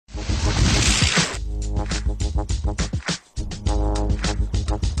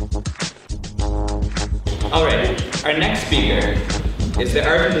All right, our next speaker is the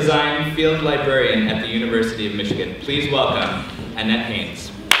Art and Design Field Librarian at the University of Michigan. Please welcome Annette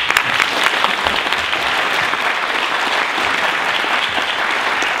Haines.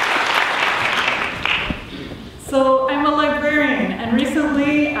 So I'm a librarian, and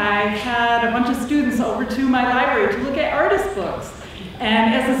recently I had a bunch of students over to my library to look at artist books.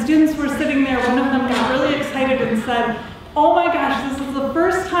 And as the students were sitting there, one of them got really excited and said, "Oh my gosh, this is the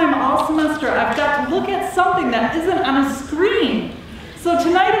first time all semester I've got to look at something that isn't on a screen." So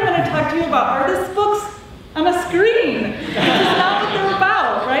tonight I'm going to talk to you about artist books on a screen, which is not what they're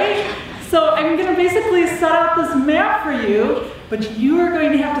about, right? So I'm going to basically set out this map for you, but you are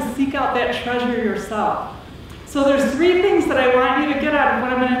going to have to seek out that treasure yourself. So there's three things that I want you to get out of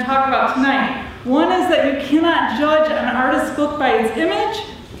what I'm going to talk about tonight. One is that you cannot judge an artist's book by its image,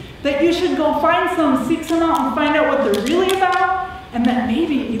 that you should go find some, seek some out and find out what they're really about, and that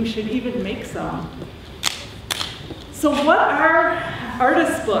maybe you should even make some. So what are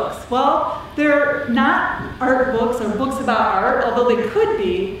artist books? Well, they're not art books or books about art, although they could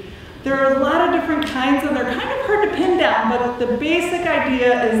be. There are a lot of different kinds, and they're kind of hard to pin down, but the basic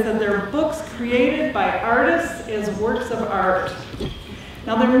idea is that they're books created by artists as works of art.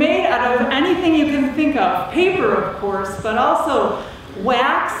 Now they're made out of anything you can think of, paper of course, but also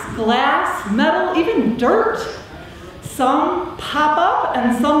wax, glass, metal, even dirt. Some pop up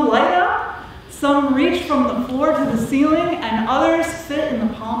and some light up, some reach from the floor to the ceiling, and others fit in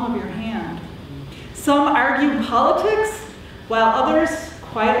the palm of your hand. Some argue politics, while others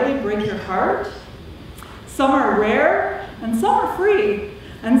quietly break your heart. Some are rare, and some are free.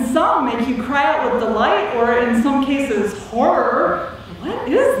 And some make you cry out with delight, or in some cases, horror. What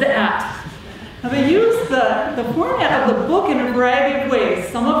is that? Now they use the format of the book in a variety of ways.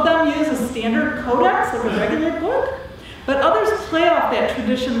 Some of them use a standard codex like a regular book, but others play off that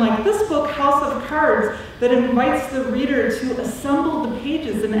tradition like this book, House of Cards, that invites the reader to assemble the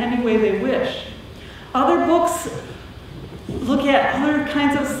pages in any way they wish. Other books look at other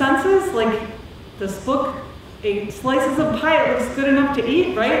kinds of senses, like this book, Slices of Pie. It looks good enough to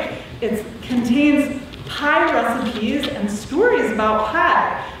eat, right? It contains pie recipes and stories about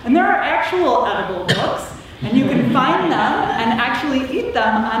pie. And there are actual edible books, and you can find them and actually eat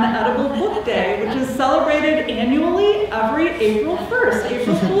them on Edible Book Day, which is celebrated annually every April 1st,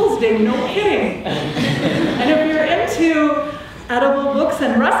 April Fool's Day, no kidding. And if you're into edible books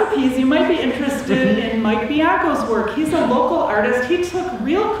and recipes, you might be interested in Mike Bianco's work. He's a local artist. He took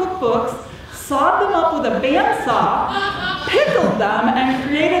real cookbooks, sawed them up with a bandsaw, pickled them, and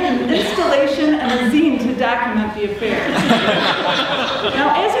created an installation and a zine to document the affair.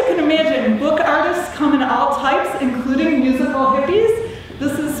 Now, as you can imagine, book artists come in all types, including musical hippies.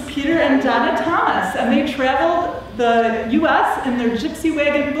 This is Peter and Donna Thomas, and they traveled the US in their Gypsy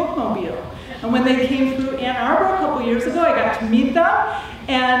Wagon bookmobile. And when they came through Ann Arbor a couple years ago, I got to meet them,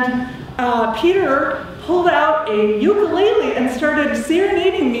 and Peter pulled out a ukulele and started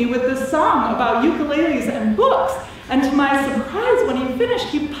serenading me with this song about ukuleles and books. And to my surprise, when he finished,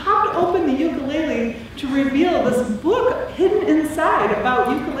 he popped open the ukulele to reveal this book hidden inside about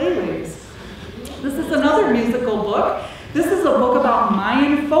ukuleles. This is another musical book. This is a book about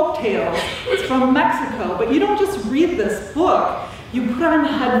Mayan folktales. It's from Mexico, but you don't just read this book. You put on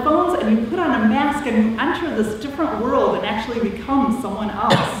headphones and you put on a mask and you enter this different world and actually become someone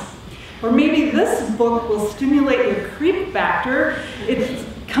else. Or maybe this book will stimulate your creep factor. It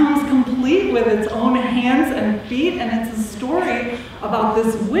comes complete with its own hands and feet, and it's a story about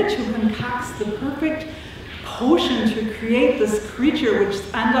this witch who concocts the perfect potion to create this creature which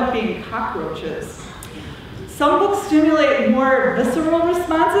end up being cockroaches. Some books stimulate more visceral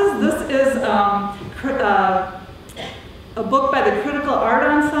responses. This is a book by the Critical Art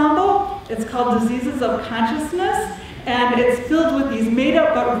Ensemble. It's called Diseases of Consciousness, and it's filled with these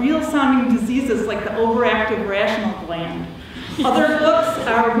made-up but real-sounding diseases like the overactive rational gland. Other books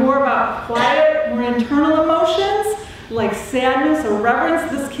are more about quiet, more internal emotions, like sadness or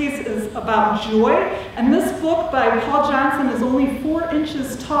reverence. This case is about joy, and this book by Paul Johnson is only 4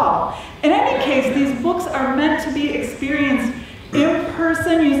 inches tall. In any case, these books are meant to be experienced in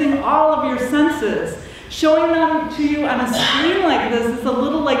person using all of your senses. Showing them to you on a screen like this is a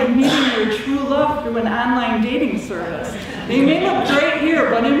little like meeting your true love through an online dating service. They may look great here,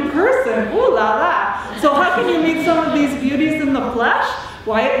 but in person, ooh la la. So how can you meet some of these beauties in the flesh?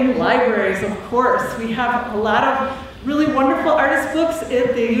 Why, in libraries, of course. We have a lot of really wonderful artist books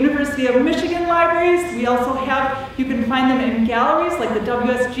at the University of Michigan libraries. We also have, you can find them in galleries like the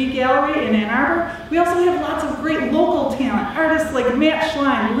WSG Gallery in Ann Arbor. We also have lots of great local talent, artists like Matt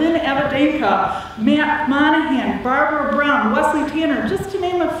Schlein, Lynn Abadenka, Matt Monahan, Barbara Brown, Wesley Tanner, just to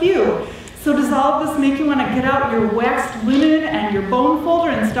name a few. So does all of this make you want to get out your waxed linen and your bone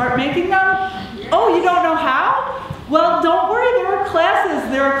folder and start making them? Oh, you don't know how? Well, don't worry, there are classes.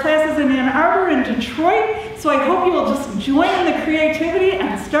 There are classes in Ann Arbor and Detroit, so I hope you will just join in the creativity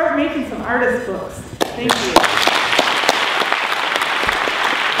and start making some artist books. Thank you.